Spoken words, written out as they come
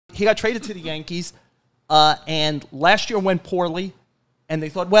he got traded to the Yankees, and last year went poorly, and they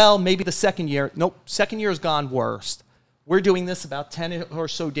thought, well, maybe the second year. Nope, second year has gone worst. We're doing this about 10 or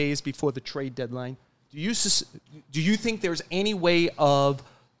so days before the trade deadline. Do you think there's any way of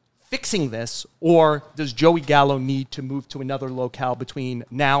fixing this, or does Joey Gallo need to move to another locale between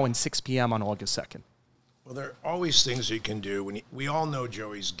now and 6 p.m. on August 2nd? Well, there are always things you can do. We all know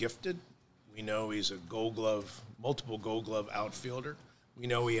Joey's gifted. We know he's a Gold Glove, multiple Gold Glove outfielder. We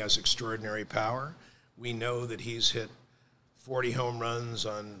know he has extraordinary power. We know that he's hit 40 home runs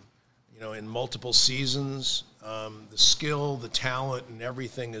in multiple seasons. The skill, the talent, and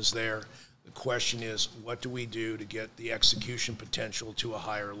everything is there. The question is, what do we do to get the execution potential to a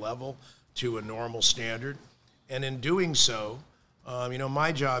higher level, to a normal standard? And in doing so,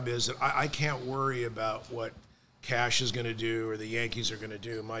 my job is that I can't worry about what Cash is going to do or the Yankees are going to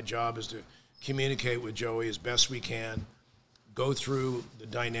do. My job is to communicate with Joey as best we can, go through the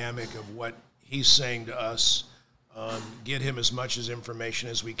dynamic of what he's saying to us, get him as much information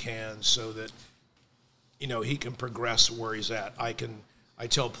as we can so that, he can progress where he's at. I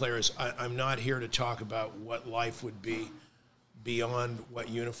tell players, I'm not here to talk about what life would be beyond what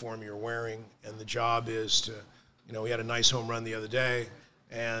uniform you're wearing, and the job is to, we had a nice home run the other day,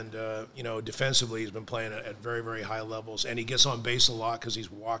 and, defensively he's been playing at very, very high levels, and he gets on base a lot because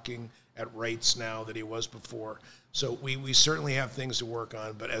he's walking at rates now that he was before. So we certainly have things to work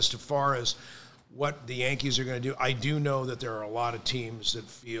on, but as far as what the Yankees are going to do, I do know that there are a lot of teams that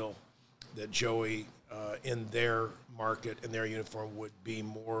feel that Joey, in their market and their uniform, would be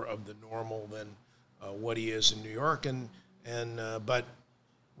more of the normal than what he is in New York. But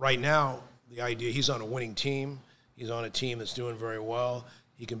right now, the idea, he's on a winning team. He's on a team that's doing very well.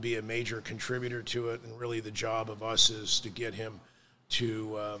 He can be a major contributor to it, and really the job of us is to get him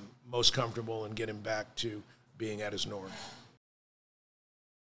to most comfortable and get him back to being at his norm.